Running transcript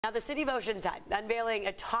Now, the city of Oceanside unveiling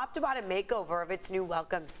a top-to-bottom makeover of its new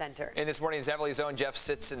Welcome Center. In this morning's zevely-zone, Jeff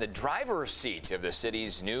sits in the driver's seat of the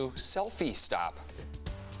city's new selfie stop.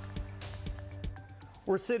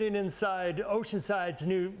 We're sitting inside Oceanside's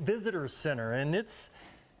new visitor center, and it's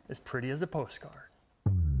as pretty as a postcard.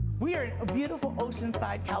 We are in beautiful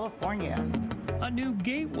Oceanside, California. A new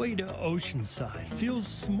gateway to Oceanside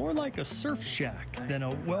feels more like a surf shack than a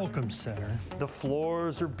welcome center. The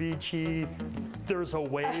floors are beachy. There's a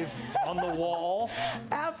wave on the wall.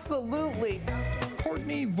 Absolutely.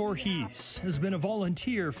 Courtney Voorhees has been a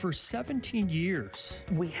volunteer for 17 years.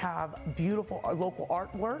 We have beautiful local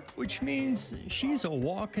artwork. Which means she's a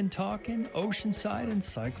walking, talking Oceanside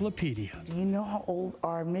encyclopedia. Do you know how old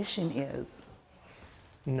our mission is?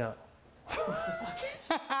 No.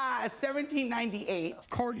 1798.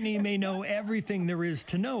 Courtney may know everything there is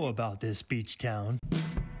to know about this beach town,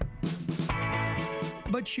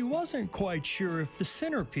 but she wasn't quite sure if the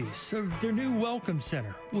centerpiece of their new Welcome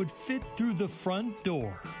Center would fit through the front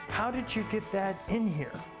door. How did you get that in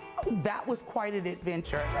here? Oh, that was quite an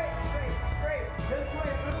adventure. Straight. This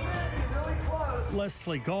way, movement is really close.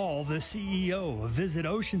 Leslie Gall, the CEO of Visit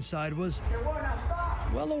Oceanside, was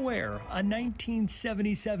well aware a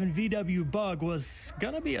 1977 VW Bug was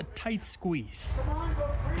gonna be a tight squeeze. Come on, go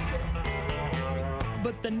freak it.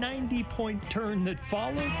 But the 90-point turn that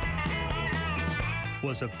followed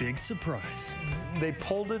was a big surprise. They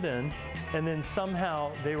pulled it in, and then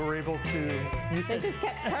somehow they were able to... They just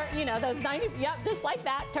kept turn, you know, those 90, yep, just like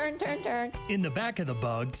that, turn, turn, turn. In the back of the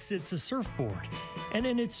Bug sits a surfboard, and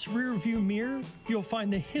in its rear view mirror, you'll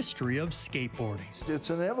find the history of skateboarding. It's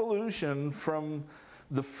an evolution from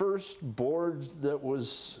the first board that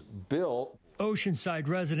was built. Oceanside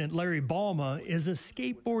resident Larry Balma is a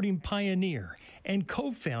skateboarding pioneer and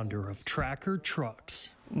co-founder of Tracker Trucks.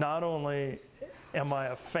 Not only am I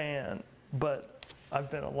a fan, but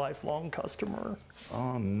I've been a lifelong customer.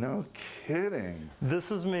 Oh, no kidding.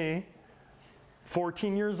 This is me,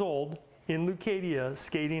 14 years old, in Leucadia,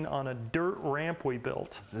 skating on a dirt ramp we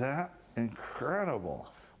built. Is that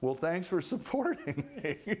incredible? Well, thanks for supporting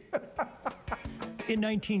me. In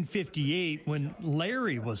 1958, when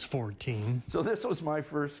Larry was 14, So this was my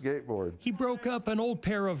first skateboard. he broke up an old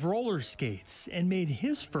pair of roller skates and made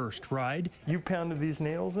his first ride. You pounded these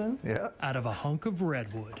nails in? Yeah. Out of a hunk of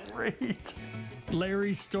redwood. Great.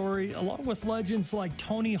 Larry's story, along with legends like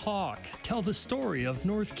Tony Hawk, tell the story of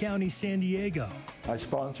North County, San Diego. I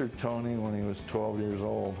sponsored Tony when he was 12 years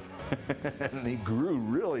old, and he grew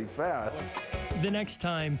really fast. The next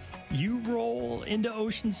time you roll into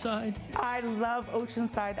Oceanside, I love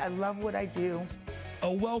Oceanside. I love what I do.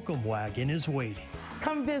 a welcome wagon is waiting.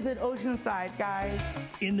 Come visit Oceanside, guys.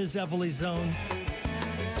 In the Zevely-zone,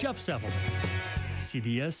 Jeff Zevely,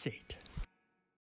 CBS 8.